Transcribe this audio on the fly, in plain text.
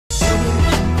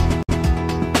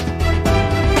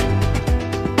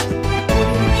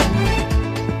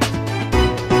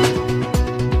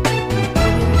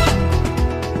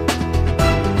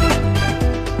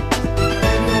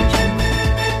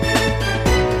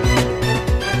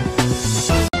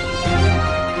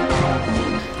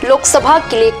Lok Sabha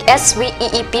Kilik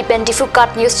SVEEP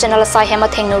Bendifukat News Channel Sai Hema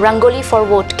Thengnu Rangoli for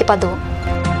Vote Kipado.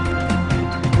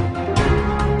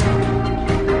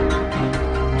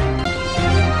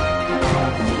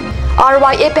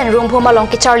 RYA Pen Room Huma Long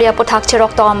Kicharlia Potak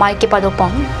Cherok to Amai Kipado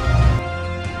Pom.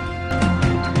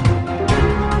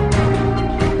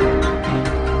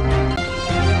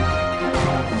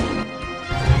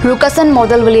 Rukasan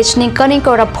Model Village Ninkaning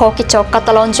Kora Poki Chok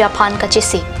Catalan Japan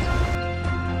Kachisi.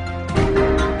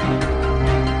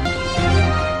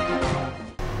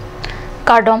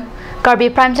 Kardom, Karbi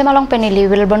Prime Time along Penili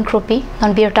Wilburn Krupi,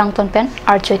 non beer tangton pen,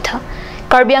 Arjoita.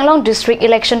 Karbi along District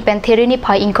Election Pen Therini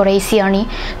Pai in Korea Siani,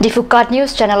 Difukat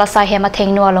News Channel Asai Hema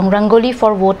Thengnu along Rangoli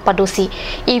for Vote Padosi,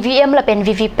 EVM La Pen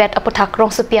VVPet Apotak Rong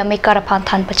Supia Mekarapan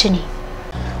Tan Pachini.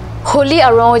 Holi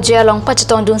arong je along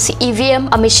Pachatong dun si EVM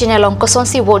a machine along Koson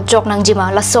si vote jok nang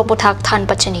jima la sopotak Tan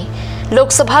Pachini.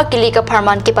 Lok Sabha Kilika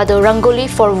Parman Kipado Rangoli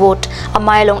for Vote, a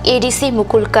mile ADC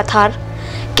Mukul Kathar.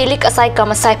 Kilik asai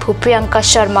kamasai phu Priyanka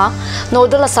Sharma,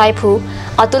 Nodal asai phu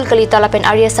Atul Kalita lapen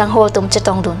Arya Sangho tum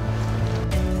chetong dun.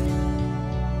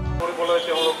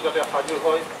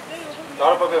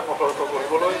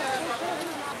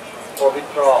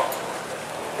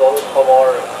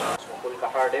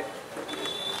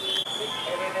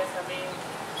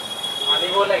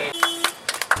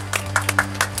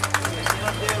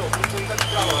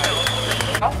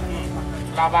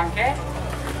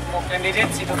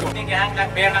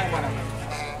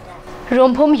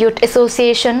 Rumphum Youth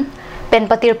Association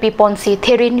Penpatir Piponsi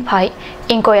Therin Pai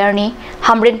Inkoyarni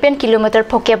Hamrin Pen Kilometer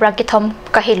Pokebra Kithom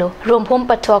Kahilo Rumphum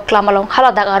Patok Klamalong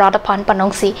Haladak Aradapan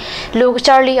Panongsi Lug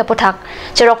Charlie Apotak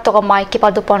Cherok Tokomai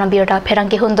Kipadupona Birda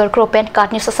Perangi Hundor Kropen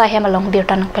Katni Sasai Hemalong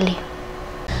Birtan Pali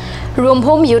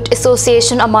Rumphum Youth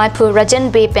Association Amaipu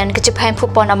Rajan Bay Pen Kichiphaim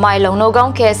Pupon Amailong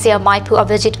Nogaung KSA Amaipu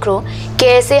Avajit Kro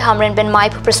KSA Hamren Ben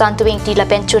Maipu Prasantuing Tila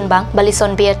Pen Chunbang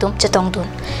Balison Beatum Chetongdun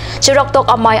Chirok Tok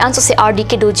Amai Anso si RD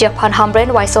Kidu Japan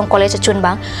Hamren Waisong College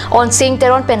Chunbang On Sing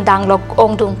Teron Pen Danglok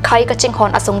Ongdung Kai Kaching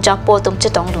Hon Asong Jak Potum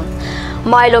Chetongdun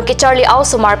Mailong ki Charlie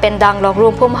Ausumar Pen Danglok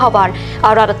Rumphum Hawar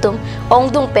Aradatum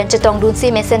Ongdung Pen Chetongdun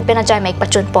si Mesen Penajai Mek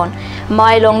Pachunpon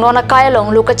Mailong Nona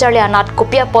Kayalong Luka Charlie Anat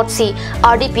Kupia Potsi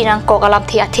RD Pinang Kok alam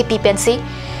thia thipi pensi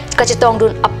kachitong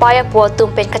dun apaya po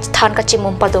tum pen kachithan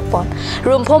kachimum padopon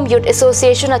Rumphum Youth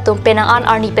Association atum penang an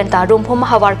arni penta Rumphum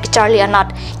Hawar ki Charlie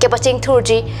Anat ke paching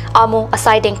thurji amu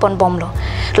asai deng pon bomlo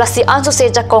lasi anso se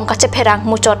jakong kachepherang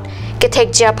muchot ke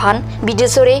thek Japan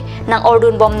bidisore nang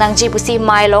ordun bom nang jibusi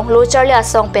mailong lo Charlie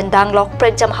asong pendang lok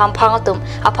pregjam hamphang atum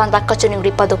apanda kachuning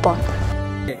ripadopon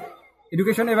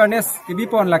Education awareness ke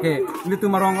bipon lake nitu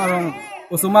marong arong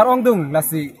Usumar ongdung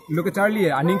lasi luka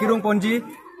Charlie aning kirung ponji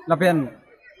lapen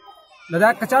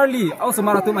lada ka Charlie au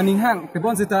sumar atum aning hang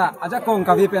tebon sita aja kong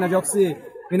kavi pena joksi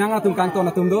pinang atum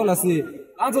kanton atum do lasi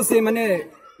anso se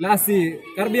mane lasi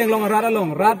Karbi ang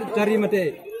long rad cari mate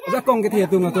aja kong ke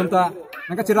atum atum ta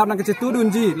nangka cirap nangka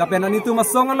cetudunji lapen anitu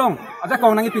masong along aja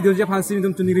kong nangi pidul je phansi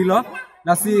dum tuniri lo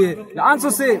lasi la anso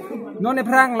se none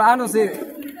prang la anso se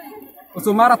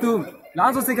usumar atum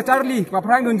Langsung si ke Charlie, pa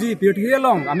prang dunji, piuti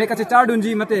long, ame ka Char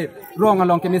dunji mate, rong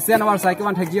along ke mesen awal sai ke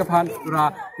wan thek pan, ra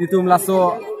nitum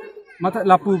laso, mata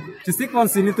lapu cisik pon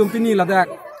si nitum pini ladak.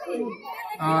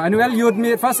 Annual youth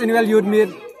meet, first annual youth meet,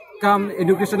 come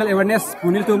educational awareness,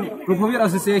 punitum Rumphum Youth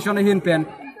Association hin pen,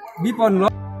 bipon lo.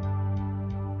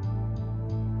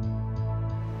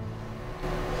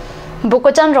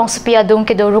 Bukochan rong supia dung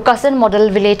ke do Rukasan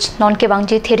Model Village non ke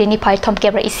bangji therini phai thom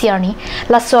kebra isiarni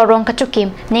laswa rong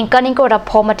kachukim ningkaning ko rap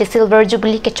homate silver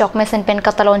jubilee ke chokmesen pen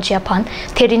katalon Japan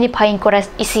therini phai ko ras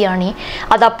isiarni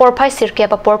ada por phai sirke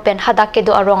pa por pen hada ke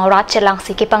do arong rat chelang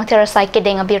si ke pangthera sai ke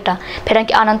denga birta pherang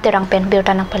ki anant terang pen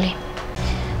birta nang pale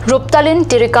Ruptalin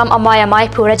Tirikam Amaya Mai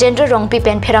Purajendra Rongpi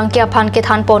Pen Perangkia Pan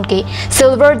Kethan Pon Ki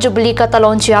Silver Jubilee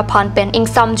Catalon Japan Pen Ing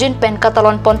Samjin Pen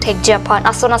Catalon Pon Tek Japan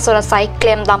Asona Sora Sai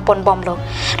Claim Dam Pon Bomlo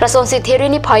Rason si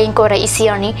Therini Phaing Kora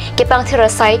Isiarni Kepang Thera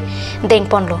Sai Deng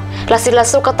Ponlo Lasila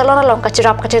So Catalon Along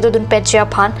Kachirap Kachetudun Pet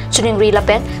Japan Chuning Rila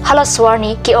Pen Hala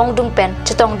Swarni Ki Ongdung Pen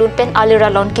Chetong Dun Pen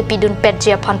Aliralon Ki Pidun Pet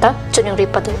Japan Ta Chuning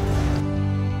Ripadu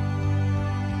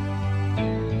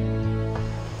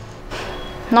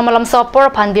Namalam sa por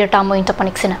pan bir tamo into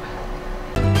paniksina.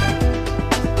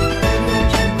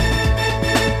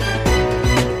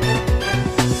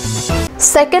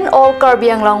 Second All Karbi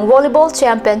Anglong Volleyball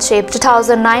Championship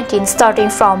 2019 starting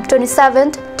from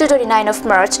 27th to 29th of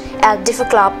March at Difu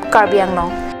Club Karbi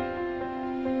Anglong.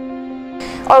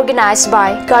 Organized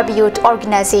by Karbi Youth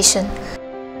Organization.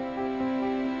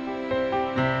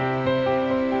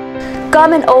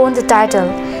 Come and own the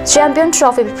title. Champion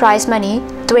trophy with prize money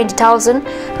 20,000,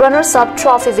 runners-up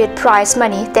trophy with prize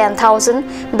money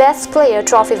 10,000, best player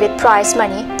trophy with prize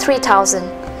money 3,000.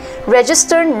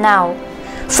 Register now.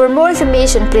 For more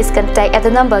information, please contact at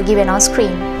the number given on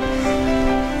screen.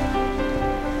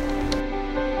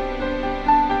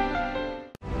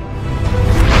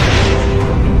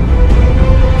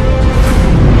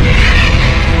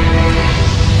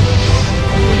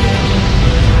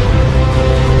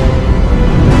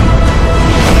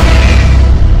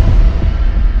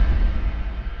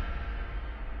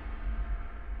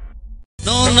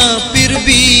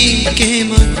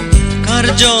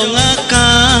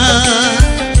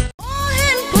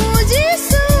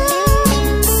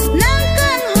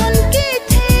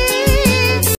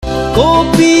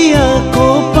 Kopia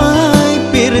kopai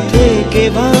pirthe ke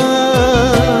ba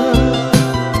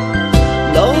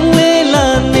long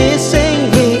lela ne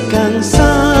senghe kansa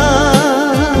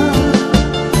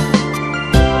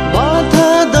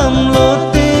matha dam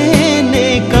lote ne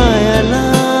kayala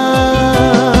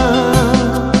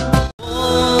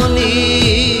oni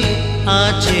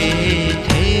ache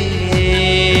the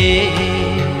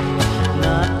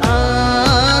na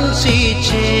an si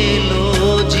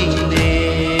chelo jine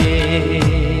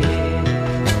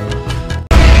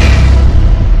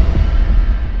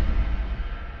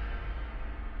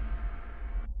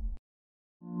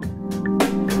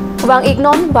Wang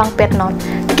ignon, wang petnon.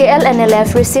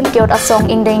 KLNLF received kiyot asong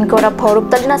indeng korap horup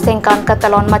talina sengkan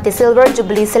katalon mati silver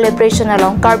jubilee celebration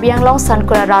along Karbi long san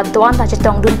kura doan ta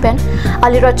chetong dunpen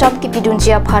aliro cham ki pidun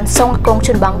jia phan song kong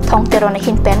chun bang thong terona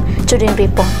hinpen chudin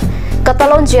ripon.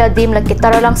 Katalon jia dim laki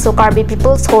taralang so Karbi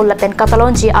people's whole lapen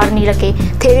katalon jia arni laki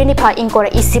therini pha inkora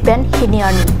isipen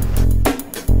hiniarni.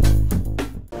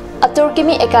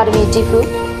 Aturkimi Academy Difu,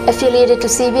 affiliated to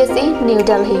CBSE, New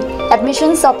Delhi.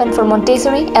 Admissions open for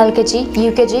Montessori, LKG,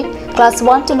 UKG, class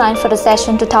 1 to 9 for the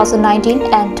session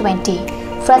 2019 and 20.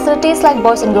 Facilities like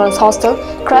boys and girls hostel,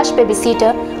 crash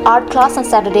babysitter, art class on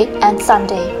Saturday and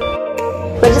Sunday.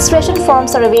 Registration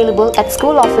forms are available at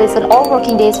school office on all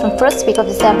working days from first week of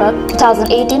December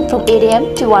 2018 from 8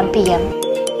 AM to 1 PM.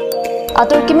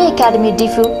 Aturkimi Academy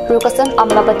Difu, Rukasan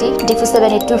Amlapati, Difu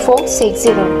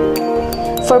 782460.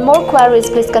 For more queries,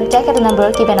 please contact at the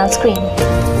number given on screen.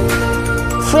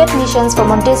 Free admissions for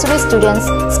Montessori students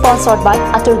sponsored by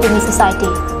Aturkimi Society.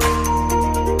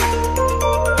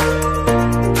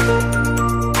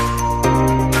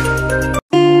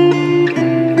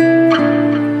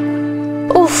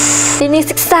 Uff, ini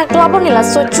siksa kelapa nila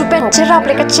so cupen cerap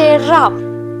leka cerap.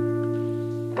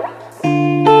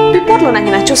 Pipot lo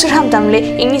nangina cusir ham tamle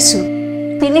ini su.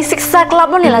 Ini siksa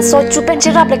kelapa nila so cupen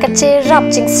cerap leka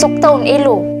cerap cing sok tahun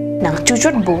elo. Nang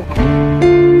cucut bu.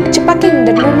 Cepaking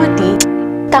dan lo mati.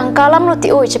 Tangkalam lo ti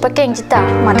oi cepaking cita.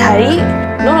 Madhari,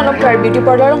 lo nalong Karbi beauty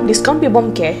parlor long discount pi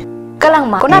bom ke. Kalang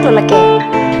ma, kunat lo lake.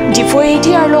 Di foi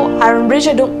ti arlo Iron Bridge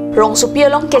adung rong supia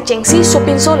long ke cengsi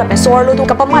sopin so la pesor lo tu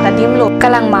kapamada dim lo.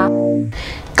 Kalang ma.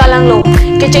 Kalang lo,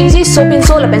 ke cengsi sopin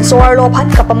so la pesor lo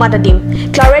phat kapamada dim.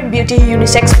 Claret Beauty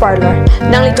Unisex Parlor.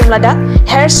 Nang litum lada,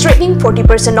 hair straightening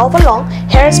 40% off along,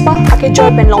 hair spa ake joy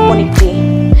pen long ponikti.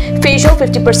 Facial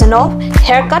 50% off,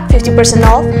 haircut 50%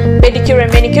 off, pedicure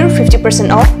and manicure 50%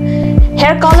 off,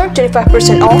 hair color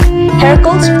 25% off, hair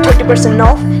curls 30%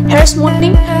 off, hair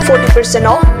smoothing 40%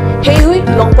 off. Hey hui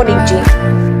long ponikji.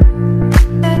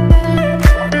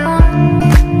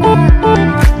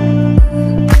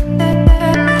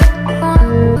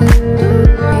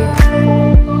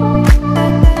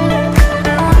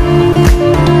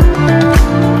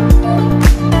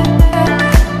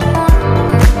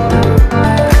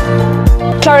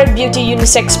 Claret Beauty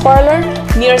Unisex Parlor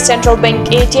near Central Bank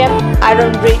ATM,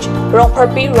 Iron Bridge, Rong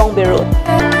Karbi, Rong Road.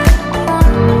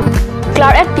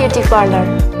 Claret Beauty Parlor.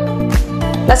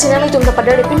 Lasinang itong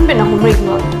kapadar ipin pinahumrig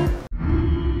nun.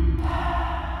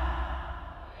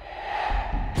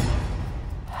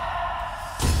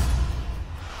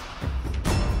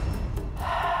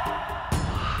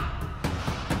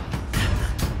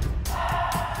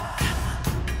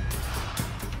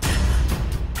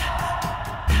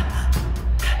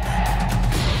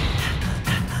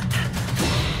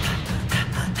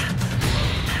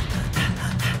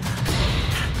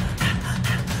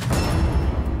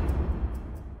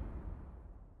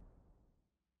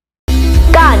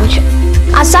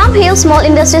 Assam Hill Small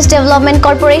Industries Development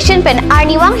Corporation pen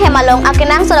Arniwang Hemalong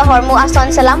akenang sa hormu ason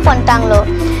salam pontanglo.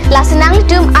 Lasinang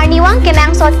tum Arniwang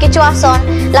kenang sot kecu ason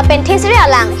la pentesri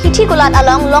alang hithi kulat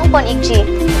along longpon ikji.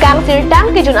 Kang sirtang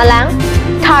kejun alang,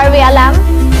 tharwe alang,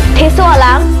 theso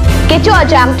alang, kecu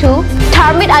ajam tu,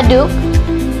 tharmit adu,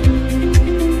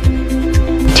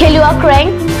 thelua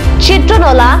kreng,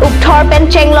 Chitronola ukthor pen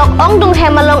chenglok ongdung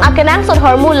hemalong akenang sot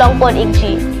hormu longpon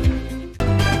ingji.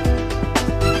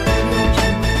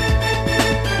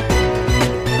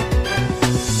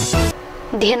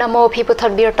 Dinamo people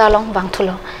thot bir talong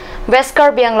bangthulo West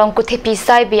Karbi anglong kuthi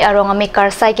pisai bi arong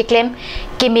amikar sai ke claim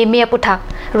kimi mia puthak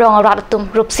rong ratum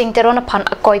rup sing teron phan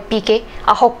akoi pike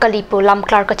ahok kalipu lam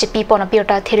klar ka chipi pona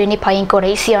birta therini phaing ko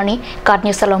rei siarni card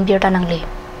news along birta nangle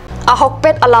ahok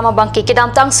pet alama bangki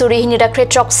kidam tang suri hinira kre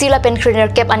chok sila pen cleaner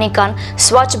cap anikan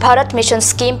Swachh Bharat mission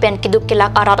scheme pen kidup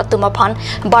kilak araratuma phan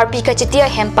barpi ka chitia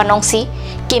hem panongsi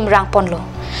kim rang ponlo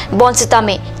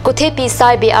Bonsitame kuthe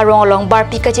pisai be arong along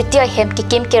barpi ka chitia hem ki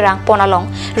kim kerang ponalong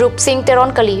rup sing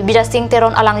teron kali bira sing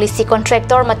teron alang lisi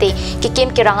contractor mate ki kim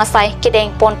kerang asai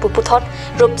kedeng pon puputhot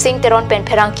rup sing teron pen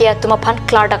pherang kia tumaphan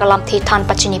klar dakalam thi than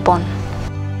pachini pon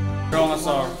rong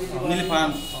asor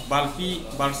niliphan balpi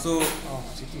barso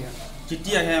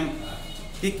chitia hem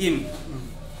ki kim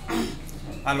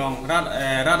along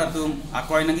radatum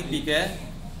akoi nangi pike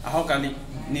ahokali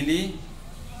nili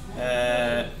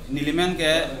nilimen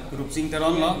ke grup sing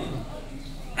teron lo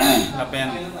lapen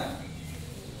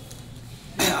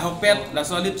ahopet la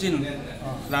solid chin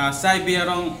la sai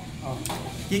biarong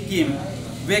kikim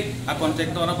vek a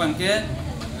kontraktor apan ke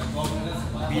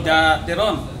bida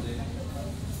teron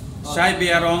sai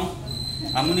biarong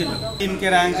amunil tim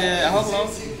kerang ke ahok lo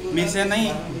mise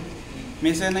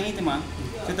nahi tema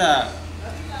kita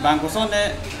bangko sone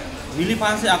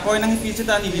nilipan se akoi nang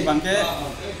pisita nili bangke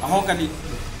ahok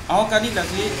kali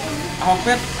lagi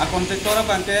ahopet a kontraktor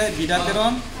bangke bida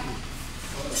teron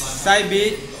sai bi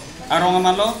arong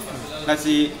amalo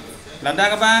lasi lada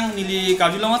kabang nili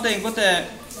kaujulong ate ingkote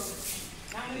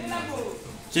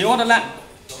ceo dala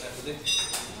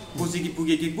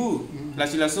pugi kipu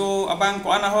lasi laso abang ko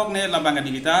anahok ne labang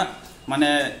kadilita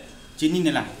mane chini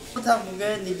nela Thak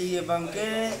muge nili bangke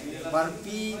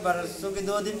barpi barso ke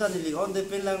 2 din ta nili on de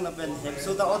pelang na pen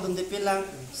hepso ta on de pelang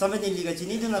same nili ga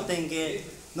chini dun atengke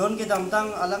non ke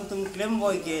damtang alang tum claim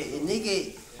boy ke ini ke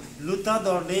luta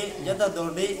dorde jada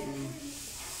dorde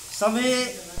same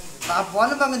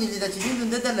apon bang nili da chini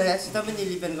dun de le sita me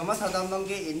nili pen kama thadam nang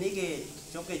ke ini ke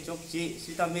chok chi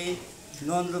sita me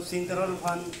non rup sing terol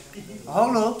phan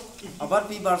holo abar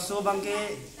pi barso bangke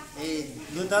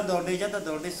luta dorde jada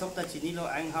dorde sopta chini lo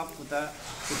ang hap puta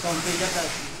kutompe jada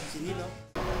chini lo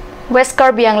West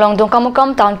Karbi anglong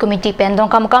dongkamukam town committee pen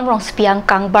dongkamukam rong spiang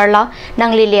kang barla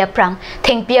nang lilia prang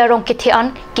thengpia rong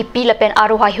kithian kipi la pen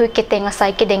aru hai hui ketenga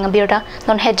sai ke denga birda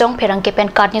non hejong pherang ke pen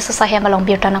card ni sa hem along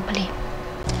birta na pali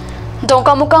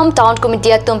dongkamukam town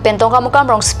committee atum pen dongkamukam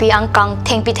rong spiang kang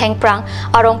thengpi theng prang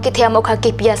arong kithia mokha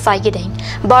kipia sai ge deng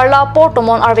barla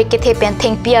portomon arve kithe pen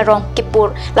thengpia rong kipur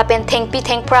la pen thengpi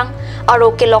theng prang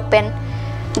aro ke lok pen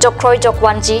Jokroi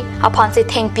Jokwanji aphansi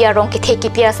thengpia rong ki theki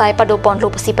pia sai pado pon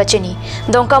lupasi pachini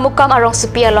dongka mukam arong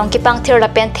supia long ki pangthir la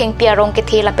pen thengpia rong ki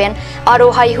thela pen aro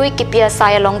hai hui ki pia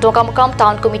sai along dongka mukam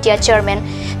town committee chairman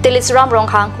Tilisram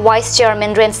Ronghang vice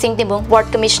chairman Ren Singh Dimung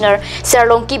ward commissioner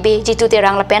Serlong ki be jitu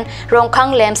terang la pen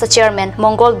Ronghang lem sa chairman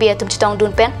Mongol be tumchitong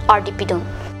dun pen RDP dun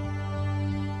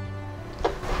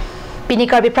Pini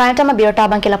Karbi prime time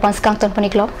birta bangkila pans kang ton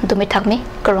puniklo dumi thakmi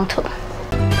korong thu